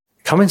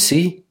Come and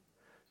see.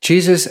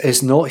 Jesus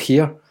is not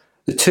here.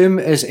 The tomb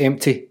is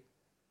empty.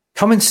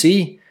 Come and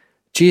see.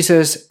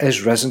 Jesus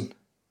is risen.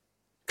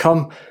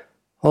 Come,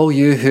 all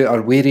you who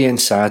are weary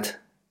and sad.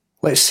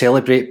 Let's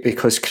celebrate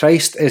because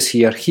Christ is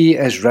here. He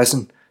is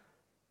risen.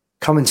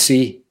 Come and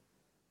see.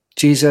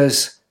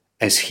 Jesus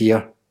is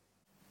here.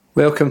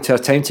 Welcome to our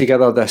time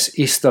together this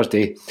Easter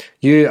day.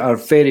 You are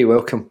very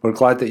welcome. We're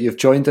glad that you've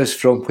joined us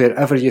from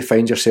wherever you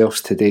find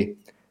yourselves today.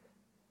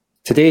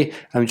 Today,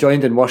 I'm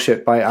joined in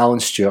worship by Alan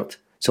Stewart.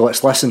 So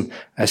let's listen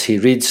as he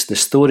reads the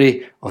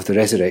story of the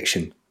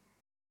resurrection.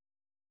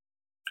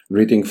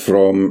 Reading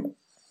from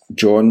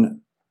John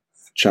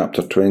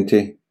chapter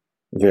 20,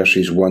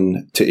 verses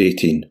 1 to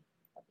 18.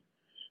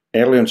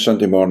 Early on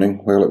Sunday morning,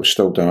 while it was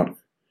still dark,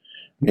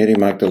 Mary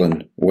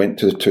Magdalene went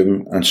to the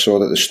tomb and saw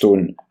that the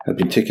stone had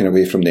been taken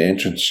away from the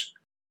entrance.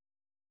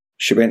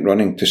 She went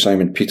running to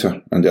Simon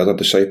Peter and the other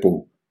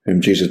disciple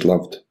whom Jesus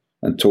loved,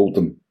 and told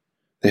them,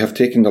 "They have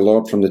taken the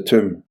Lord from the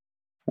tomb,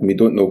 and we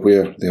don't know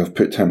where they have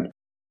put him."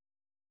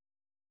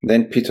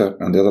 Then Peter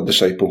and the other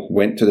disciple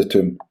went to the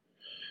tomb.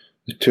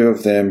 The two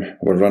of them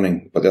were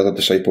running, but the other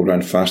disciple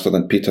ran faster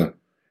than Peter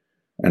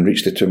and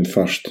reached the tomb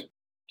first.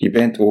 He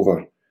bent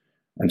over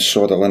and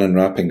saw the linen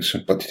wrappings,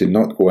 but he did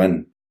not go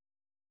in.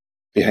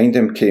 Behind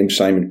him came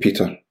Simon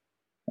Peter,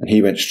 and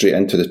he went straight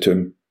into the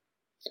tomb.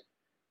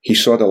 He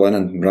saw the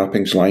linen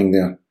wrappings lying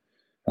there,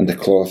 and the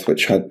cloth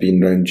which had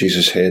been round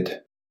Jesus'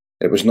 head.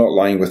 It was not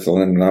lying with the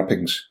linen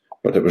wrappings,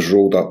 but it was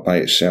rolled up by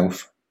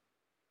itself.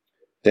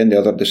 Then the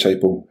other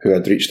disciple, who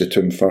had reached the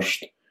tomb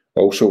first,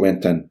 also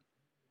went in.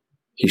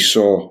 He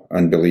saw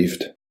and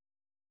believed.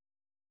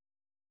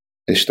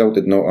 They still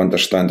did not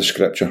understand the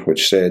scripture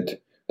which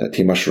said that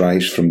he must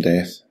rise from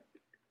death.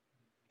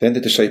 Then the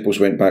disciples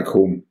went back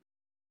home.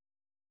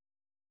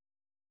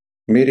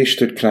 Mary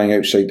stood crying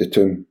outside the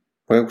tomb.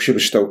 While she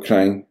was still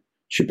crying,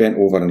 she bent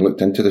over and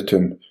looked into the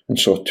tomb and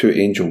saw two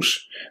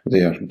angels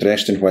there,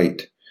 dressed in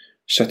white,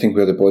 sitting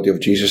where the body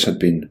of Jesus had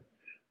been,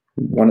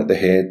 one at the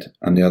head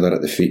and the other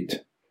at the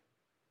feet.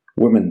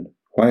 "Woman,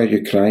 why are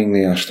you crying?"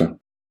 they asked her.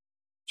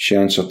 She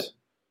answered,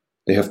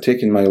 "They have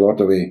taken my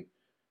Lord away,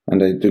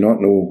 and I do not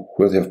know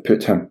where they have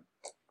put him."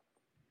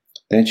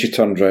 Then she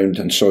turned round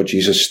and saw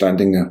Jesus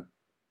standing there,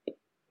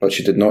 but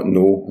she did not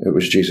know it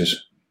was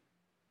Jesus.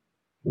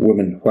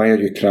 "Woman, why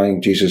are you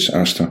crying?" Jesus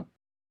asked her.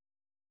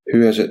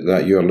 "Who is it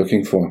that you are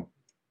looking for?"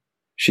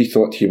 She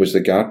thought he was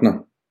the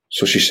gardener,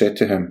 so she said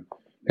to him,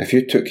 "If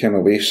you took him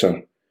away,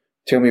 sir,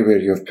 tell me where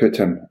you have put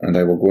him, and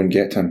I will go and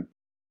get him."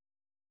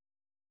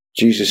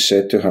 Jesus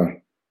said to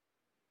her,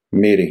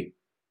 "Mary."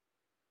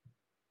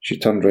 She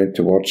turned round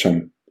towards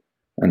him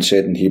and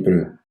said in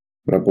Hebrew,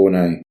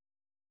 "Rabboni."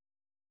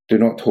 "Do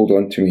not hold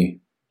on to me,"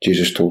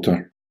 Jesus told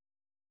her,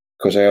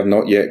 "because I have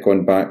not yet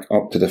gone back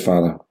up to the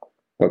Father.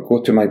 But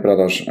go to my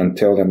brothers and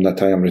tell them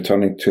that I am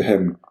returning to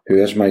him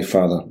who is my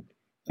Father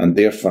and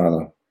their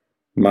Father,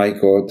 my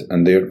God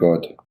and their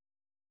God."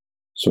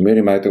 So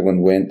Mary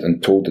Magdalene went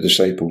and told the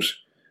disciples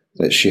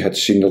that she had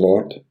seen the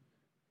Lord,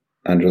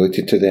 and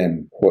related to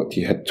them what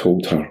he had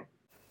told her.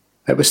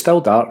 It was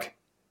still dark.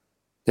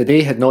 The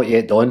day had not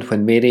yet dawned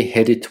when Mary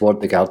headed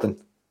toward the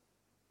garden.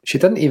 She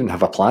didn't even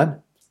have a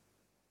plan.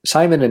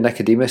 Simon and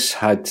Nicodemus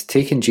had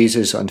taken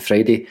Jesus on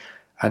Friday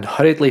and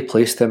hurriedly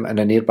placed him in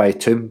a nearby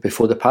tomb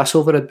before the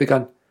Passover had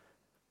begun.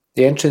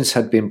 The entrance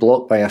had been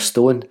blocked by a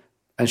stone,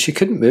 and she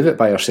couldn't move it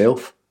by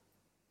herself.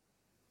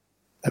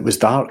 It was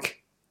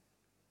dark.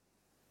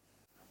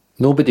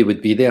 Nobody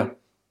would be there.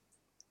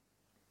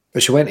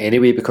 But she went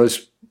anyway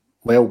because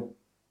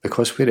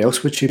where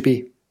else would she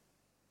be?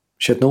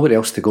 She had nowhere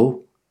else to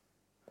go.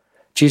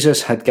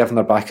 Jesus had given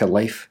her back her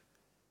life.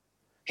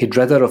 He'd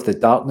rid her of the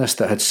darkness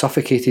that had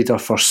suffocated her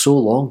for so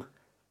long.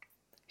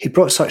 He'd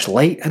brought such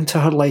light into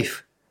her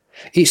life.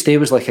 Each day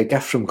was like a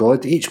gift from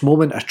God, each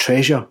moment a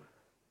treasure.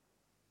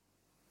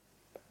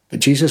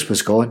 But Jesus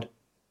was gone.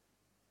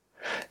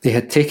 They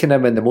had taken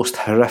him in the most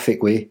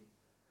horrific way,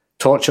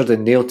 tortured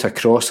and nailed to a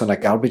cross on a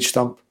garbage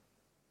dump.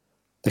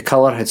 The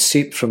colour had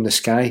seeped from the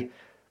sky.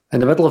 In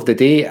the middle of the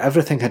day,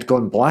 everything had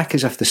gone black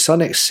as if the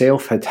sun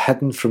itself had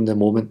hidden from the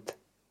moment.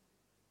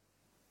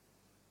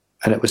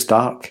 And it was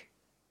dark.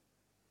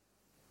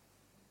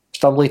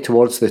 Stumbling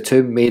towards the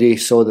tomb, Mary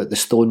saw that the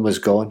stone was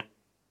gone.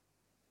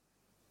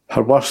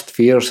 Her worst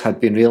fears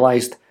had been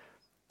realised.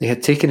 They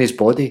had taken his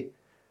body.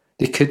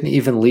 They couldn't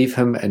even leave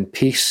him in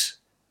peace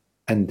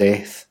and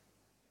death.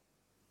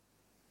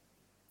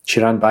 She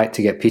ran back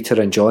to get Peter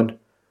and John.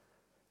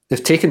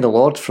 "They've taken the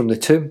Lord from the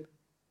tomb.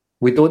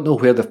 We don't know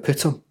where they've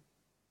put him."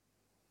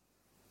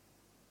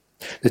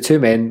 The two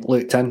men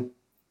looked in,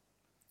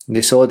 and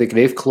they saw the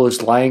grave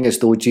clothes lying as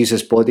though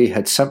Jesus' body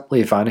had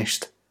simply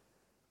vanished.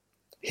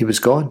 He was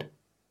gone.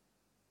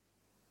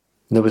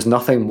 And there was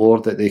nothing more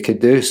that they could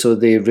do, so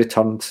they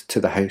returned to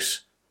the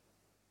house.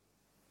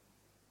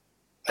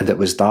 And it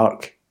was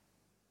dark.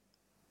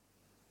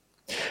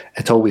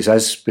 It always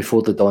is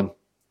before the dawn.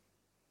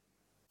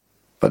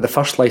 But the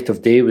first light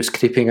of day was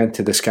creeping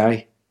into the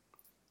sky.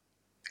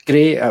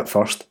 Grey at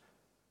first,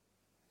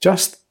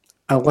 just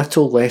a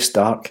little less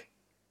dark.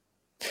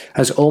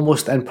 as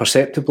almost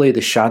imperceptibly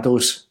the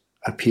shadows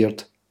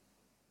appeared.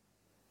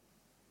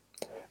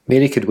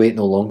 Mary could wait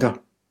no longer.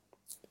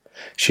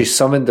 She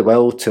summoned the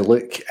will to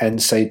look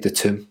inside the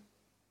tomb.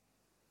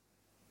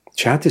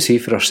 She had to see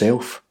for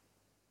herself,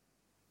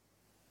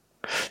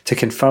 to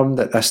confirm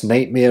that this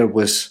nightmare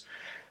was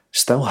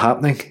still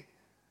happening.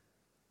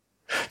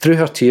 Through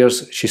her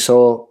tears, she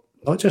saw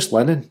not just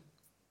linen,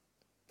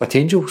 but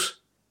angels.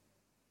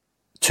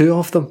 2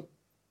 of them.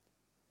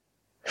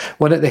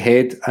 One at the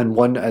head and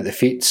one at the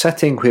feet,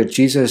 sitting where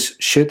Jesus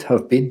should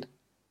have been.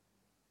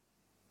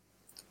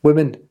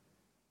 Woman,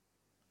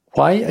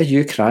 why are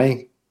you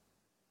crying?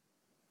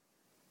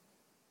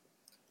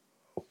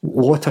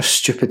 What a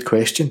stupid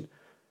question.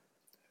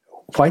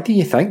 Why do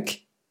you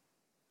think?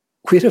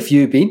 Where have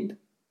you been?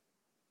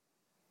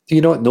 Do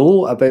you not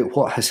know about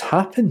what has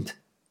happened?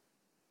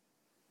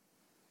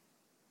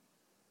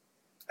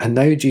 And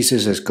now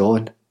Jesus is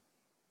gone.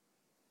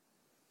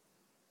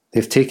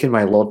 They've taken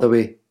my Lord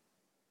away,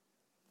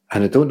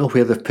 and I don't know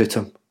where they've put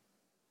him.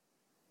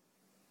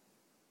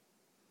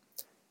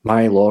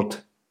 My Lord.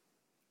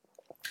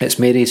 It's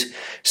Mary's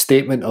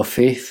statement of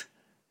faith.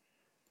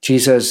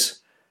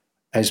 Jesus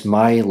is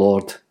my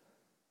Lord.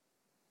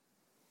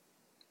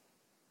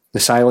 The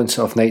silence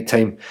of night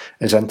time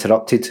is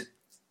interrupted.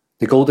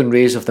 The golden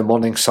rays of the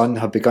morning sun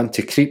have begun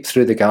to creep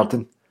through the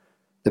garden.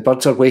 The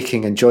birds are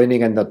waking and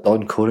joining in their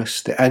dawn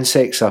chorus. The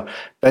insects are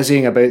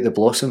busying about the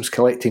blossoms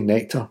collecting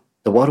nectar.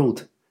 The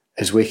world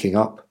is waking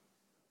up.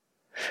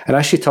 And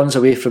as she turns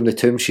away from the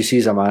tomb, she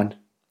sees a man.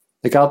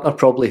 The gardener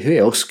probably. Who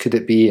else could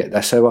it be at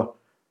this hour?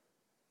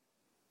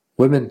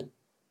 Woman,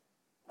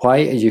 why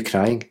are you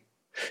crying?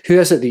 Who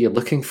is it that you're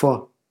looking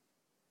for?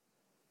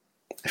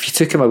 If you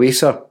took him away,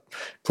 sir,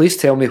 please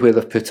tell me where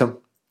they've put him,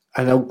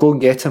 and I'll go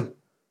and get him.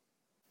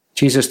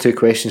 Jesus' 2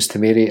 questions to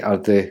Mary are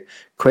the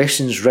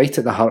questions right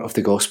at the heart of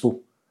the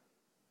gospel.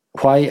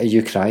 Why are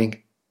you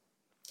crying?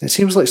 It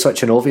seems like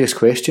such an obvious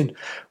question,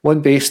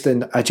 one based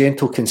in a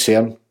gentle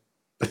concern,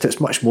 but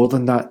it's much more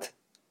than that.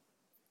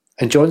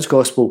 In John's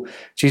gospel,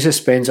 Jesus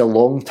spends a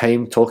long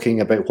time talking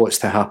about what's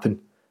to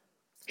happen.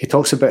 He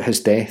talks about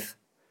his death.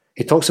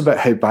 He talks about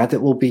how bad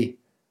it will be.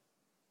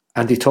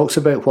 And he talks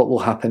about what will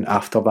happen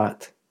after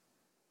that.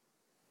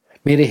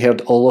 Mary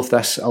heard all of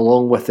this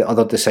along with the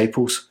other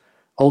disciples,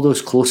 all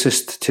those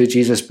closest to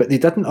Jesus, but they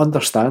didn't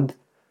understand.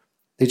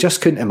 They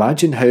just couldn't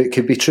imagine how it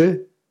could be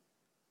true.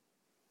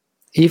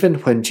 Even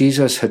when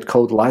Jesus had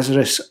called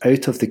Lazarus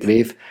out of the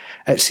grave,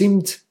 it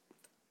seemed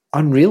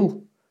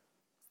unreal.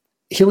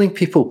 Healing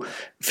people,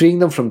 freeing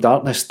them from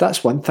darkness,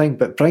 that's one thing,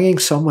 but bringing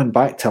someone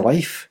back to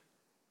life,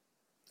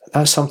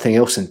 that's something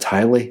else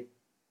entirely.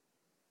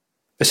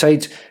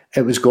 Besides,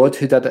 it was God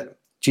who did it.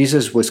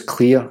 Jesus was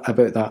clear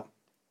about that.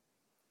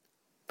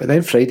 But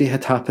then Friday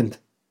had happened.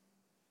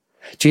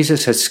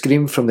 Jesus had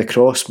screamed from the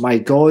cross, my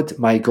God,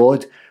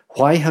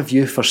 why have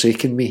you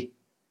forsaken me?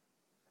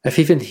 If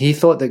even he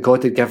thought that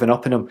God had given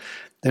up on him,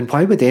 then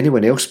why would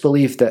anyone else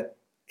believe that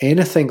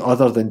anything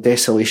other than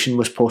desolation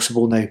was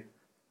possible now?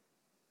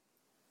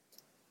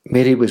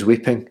 Mary was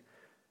weeping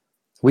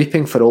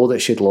for all that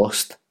she'd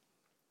lost.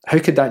 How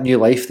could that new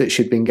life that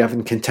she'd been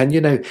given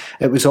continue now?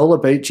 It was all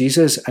about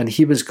Jesus, and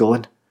he was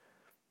gone.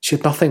 She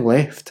had nothing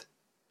left,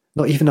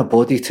 not even a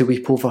body to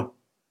weep over.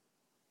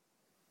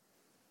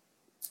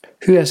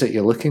 Who is it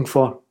you're looking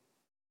for?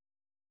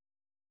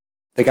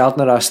 The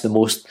gardener asked the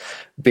most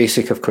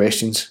basic of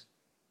questions.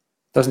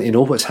 Doesn't he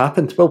know what's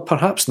happened? Well,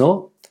 perhaps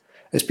not.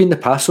 It's been the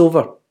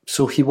Passover,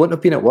 so he won't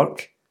have been at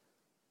work.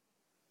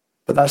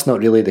 But that's not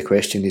really the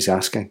question he's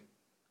asking.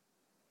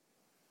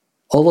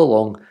 All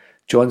along,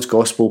 John's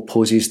Gospel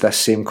poses this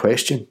same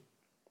question.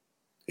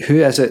 Who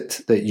is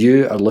it that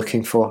you are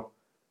looking for?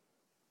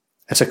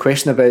 It's a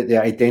question about the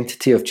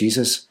identity of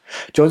Jesus.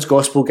 John's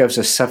Gospel gives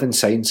us 7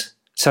 signs,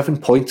 7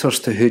 pointers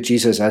to who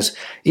Jesus is,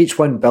 each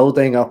one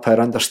building up our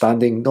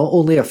understanding not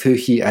only of who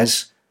he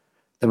is,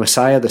 the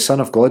Messiah, the Son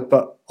of God,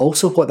 but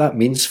also what that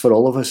means for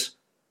all of us.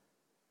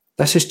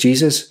 This is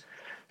Jesus,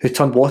 who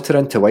turned water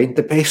into wine,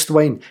 the best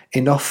wine,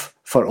 enough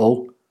for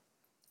all.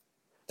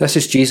 This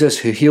is Jesus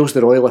who heals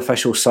the royal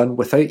official's son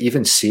without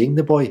even seeing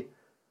the boy.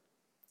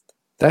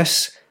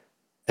 This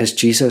is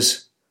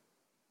Jesus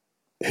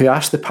who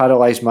asked the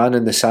paralysed man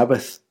on the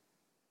Sabbath,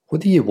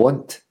 "What do you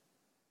want?"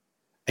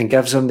 and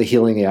gives him the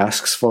healing he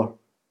asks for.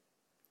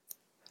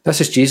 This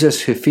is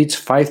Jesus who feeds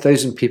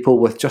 5,000 people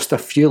with just a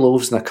few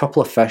loaves and a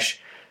couple of fish,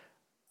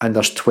 and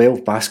there's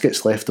 12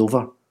 baskets left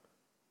over.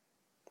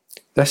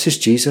 This is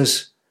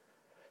Jesus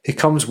who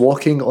comes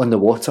walking on the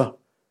water,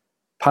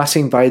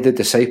 passing by the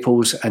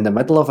disciples in the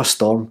middle of a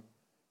storm.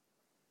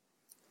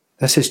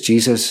 This is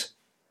Jesus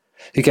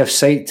who gives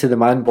sight to the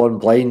man born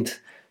blind,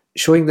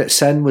 showing that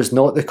sin was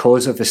not the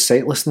cause of his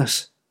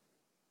sightlessness.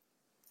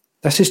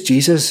 This is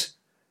Jesus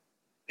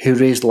who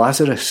raised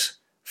Lazarus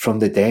from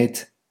the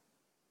dead.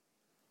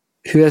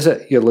 Who is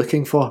it you're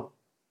looking for?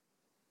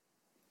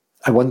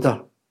 I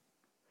wonder,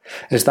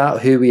 is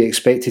that who we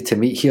expected to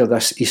meet here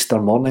this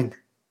Easter morning?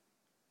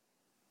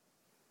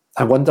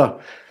 I wonder,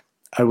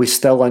 are we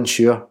still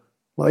unsure?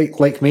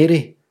 Like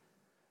Mary,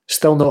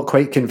 Still not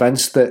quite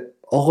convinced that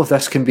all of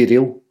this can be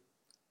real,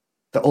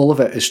 that all of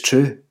it is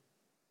true.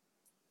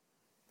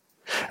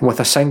 And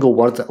with a single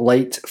word,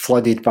 light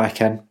flooded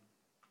back in.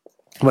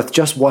 With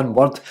just one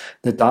word,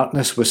 the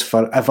darkness was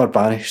forever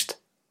banished.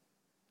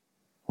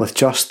 With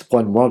just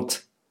one word,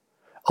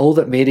 all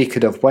that Mary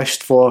could have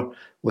wished for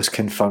was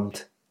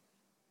confirmed.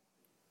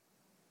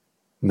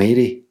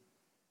 Mary.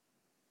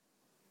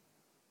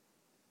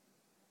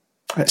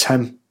 It's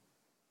him.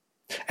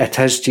 It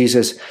is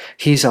Jesus.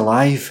 He's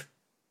alive.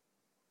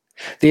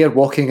 They are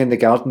walking in the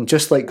garden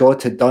just like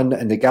God had done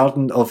in the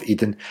Garden of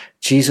Eden.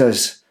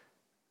 Jesus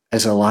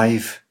is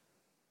alive.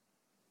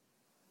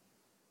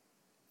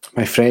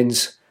 My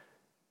friends,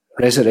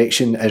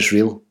 resurrection is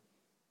real.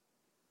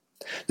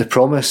 The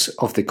promise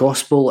of the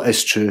gospel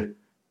is true.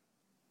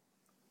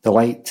 The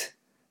light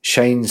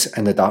shines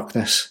in the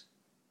darkness,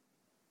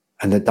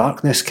 and the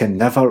darkness can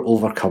never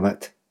overcome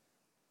it.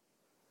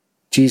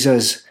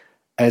 Jesus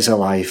is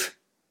alive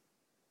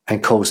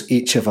and calls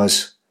each of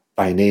us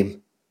by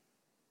name,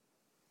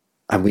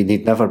 and we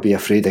need never be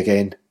afraid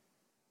again.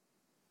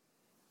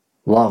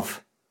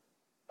 Love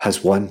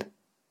has won.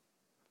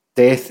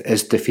 Death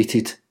is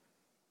defeated.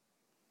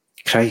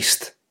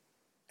 Christ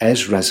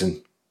is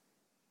risen.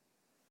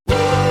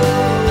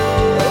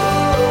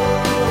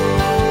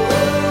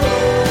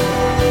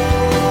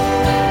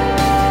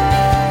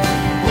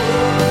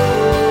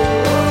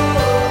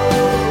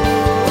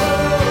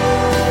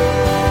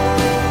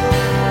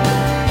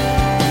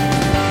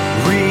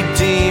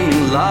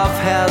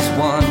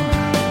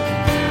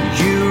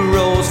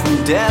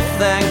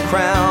 Death and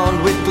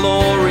crowned with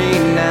glory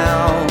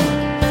now,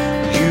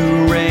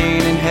 you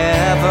reign in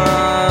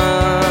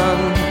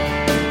heaven.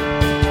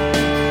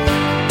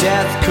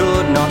 Death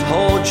could not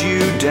hold you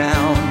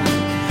down.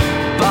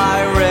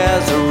 By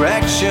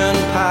resurrection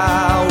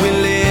power we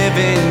live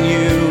in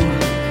you,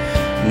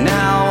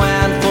 now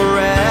and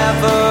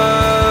forever.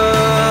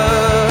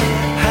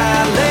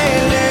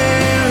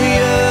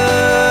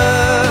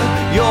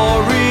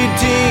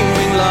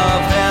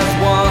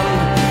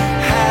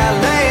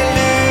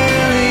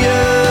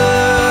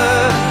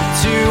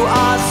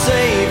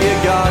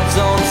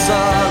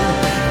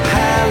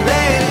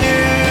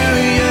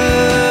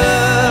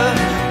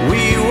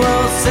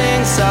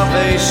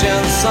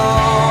 Salvation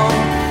song,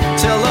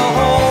 till the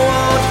whole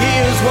world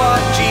hears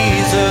what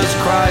Jesus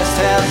Christ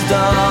has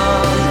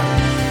done.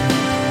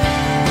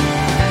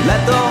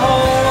 Let the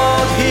whole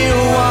world hear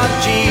what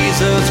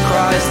Jesus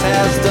Christ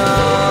has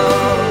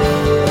done.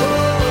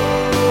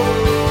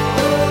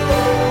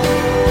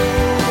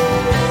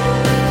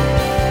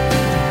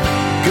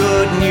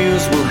 Good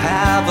news will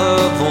have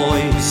a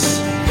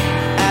voice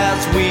as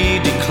we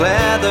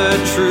declare the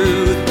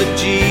truth that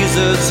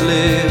Jesus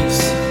lives,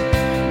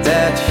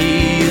 that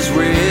He's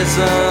risen.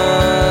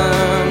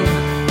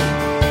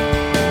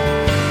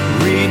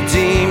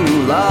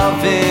 Redeeming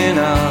love in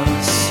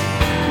us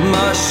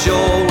must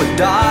show a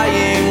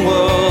dying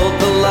world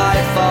the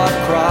life of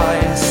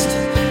Christ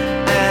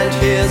and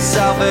His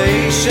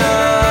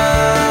salvation.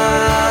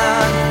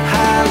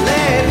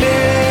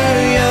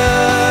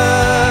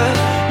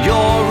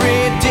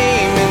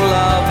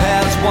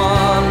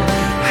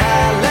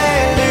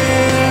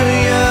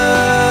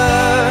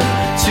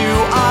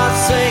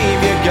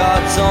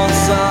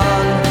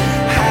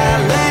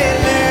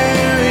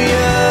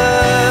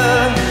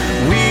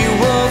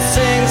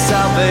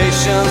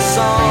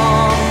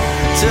 Song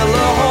till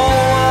the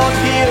whole world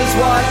hears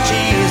what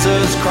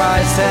Jesus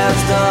Christ has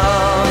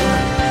done.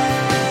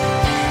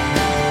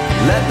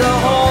 Let the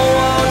whole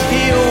world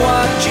hear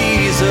what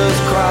Jesus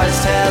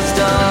Christ has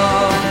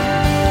done.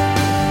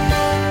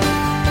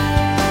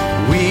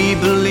 We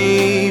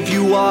believe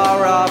you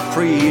are our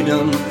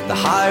freedom, the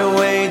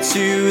highway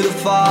to the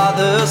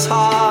Father's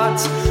heart.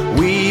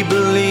 We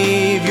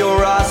believe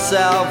you're our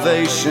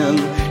salvation,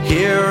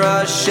 hear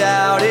us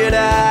shout it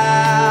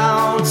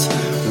out.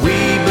 We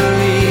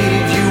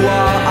believe you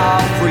are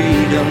our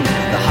freedom,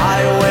 the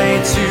highway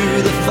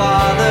to the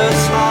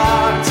Father's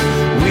heart.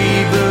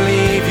 We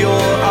believe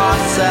you're our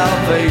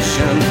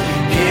salvation,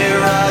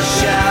 hear us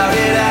shout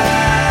it out.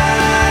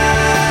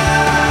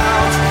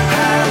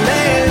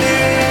 Hallelujah,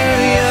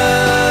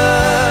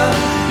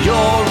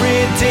 your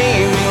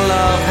redeeming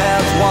love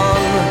has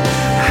won.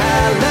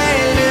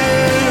 Hallelujah,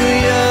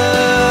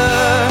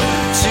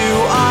 to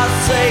our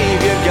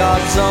Savior,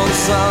 God's own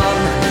Son.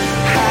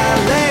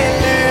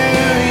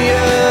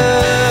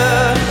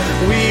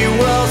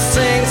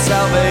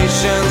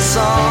 Salvation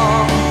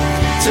song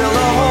till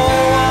the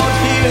whole world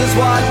hears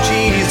what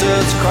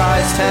Jesus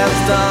Christ has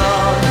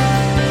done.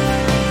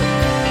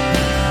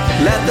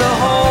 Let the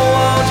whole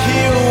world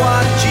hear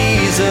what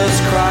Jesus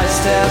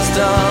Christ has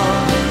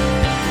done.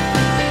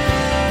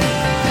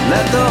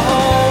 Let the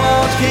whole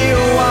world hear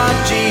what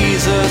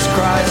Jesus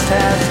Christ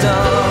has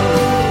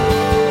done.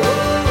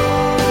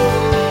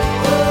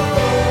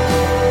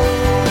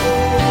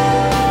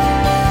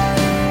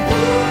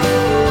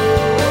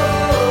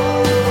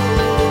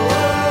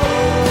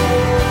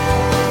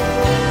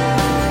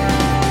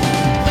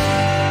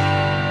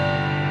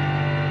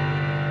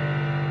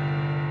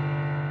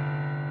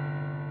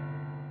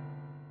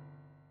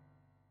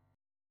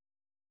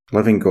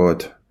 Living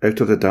God,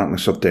 out of the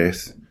darkness of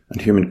death and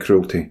human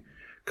cruelty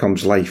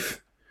comes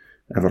life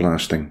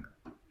everlasting.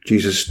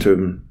 Jesus'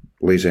 tomb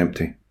lays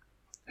empty.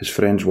 His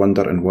friends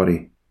wonder and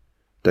worry,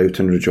 doubt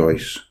and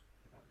rejoice.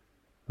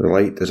 The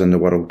light is in the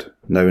world,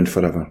 now and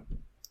forever,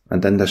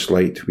 and in this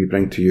light we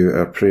bring to you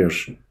our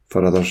prayers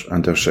for others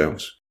and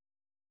ourselves.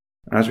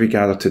 As we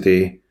gather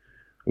today,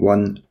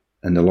 one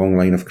in the long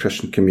line of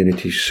Christian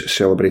communities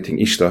celebrating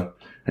Easter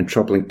in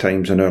troubling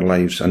times in our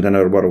lives and in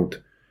our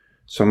world,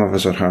 some of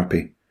us are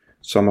happy,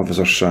 some of us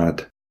are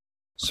sad,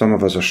 some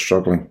of us are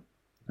struggling,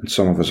 and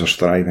some of us are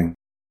thriving.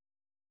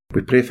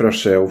 We pray for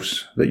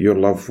ourselves that your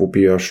love will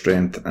be our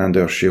strength and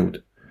our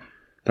shield,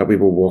 that we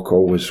will walk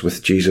always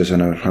with Jesus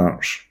in our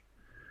hearts,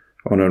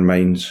 on our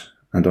minds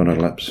and on our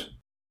lips.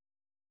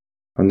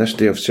 On this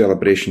day of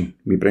celebration,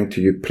 we bring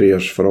to you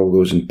prayers for all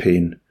those in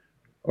pain,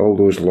 all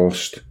those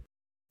lost,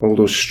 all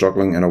those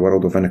struggling in a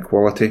world of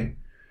inequality.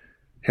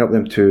 Help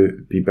them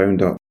to be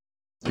bound up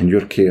in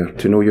your care,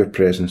 to know your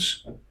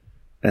presence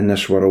in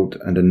this world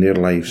and in their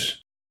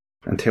lives,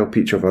 and help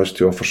each of us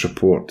to offer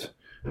support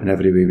in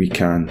every way we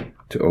can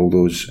to all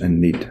those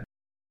in need.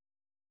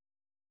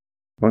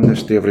 On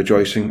this day of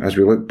rejoicing, as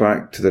we look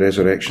back to the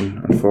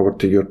resurrection and forward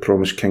to your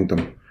promised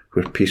kingdom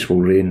where peace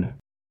will reign,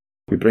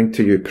 we bring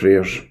to you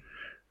prayers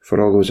for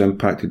all those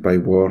impacted by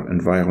war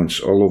and violence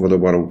all over the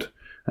world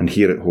and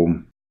here at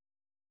home.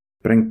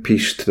 Bring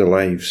peace to the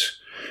lives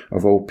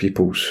of all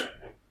peoples.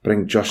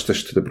 Bring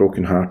justice to the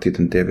broken-hearted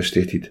and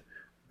devastated.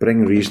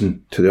 Bring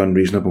reason to the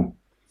unreasonable,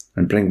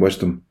 and bring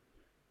wisdom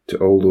to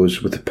all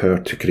those with the power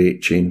to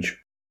create change.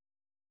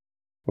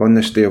 On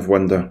this day of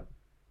wonder,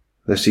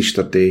 this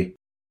Easter day,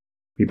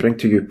 we bring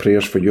to you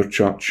prayers for your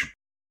church.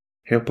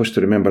 Help us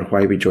to remember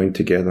why we joined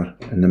together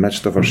in the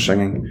midst of our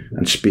singing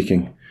and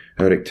speaking,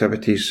 our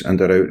activities and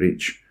our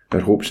outreach,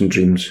 our hopes and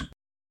dreams.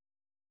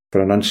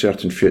 For an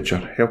uncertain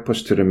future, help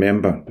us to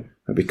remember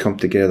that we come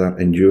together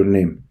in your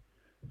name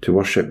to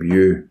worship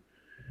you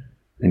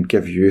and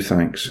give you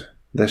thanks.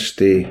 This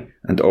day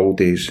and all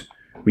days,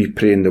 we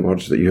pray in the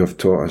words that you have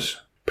taught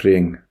us,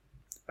 praying,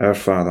 Our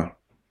Father,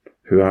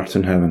 who art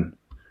in heaven,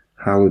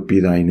 hallowed be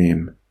thy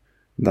name.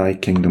 Thy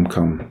kingdom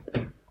come.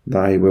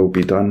 Thy will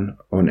be done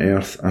on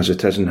earth as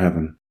it is in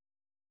heaven.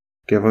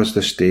 Give us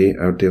this day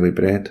our daily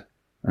bread,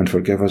 and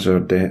forgive us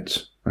our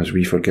debts as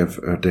we forgive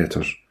our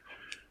debtors.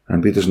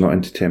 And lead us not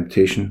into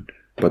temptation,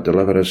 but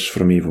deliver us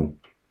from evil.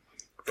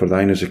 For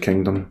thine is the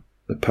kingdom,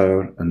 the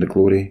power, and the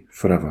glory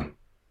forever.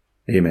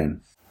 Amen.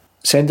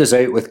 Send us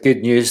out with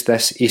good news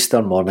this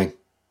Easter morning.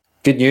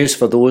 Good news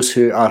for those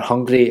who are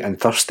hungry and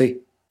thirsty.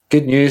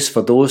 Good news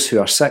for those who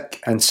are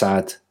sick and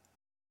sad.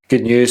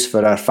 Good news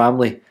for our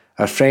family,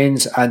 our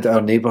friends and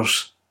our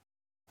neighbours.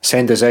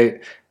 Send us out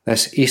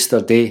this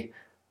Easter day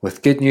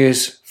with good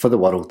news for the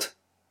world.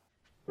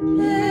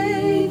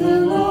 May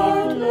the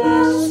Lord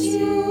bless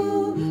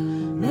you.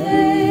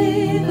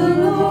 May the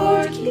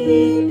Lord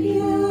keep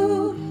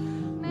you.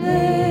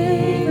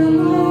 May the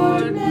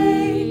Lord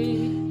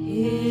make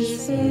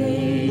his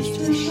face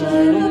to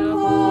shine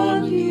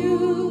upon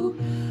you.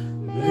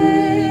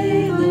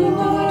 May the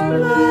Lord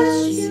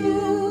bless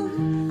you.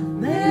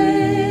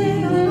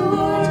 May the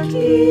Lord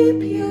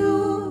keep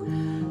you.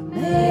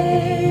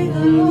 May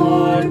the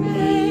Lord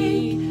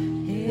make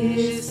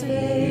his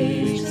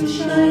face to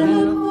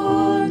shine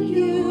upon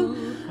you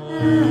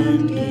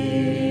and give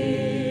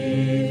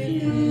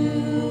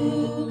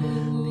you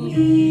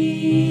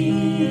peace.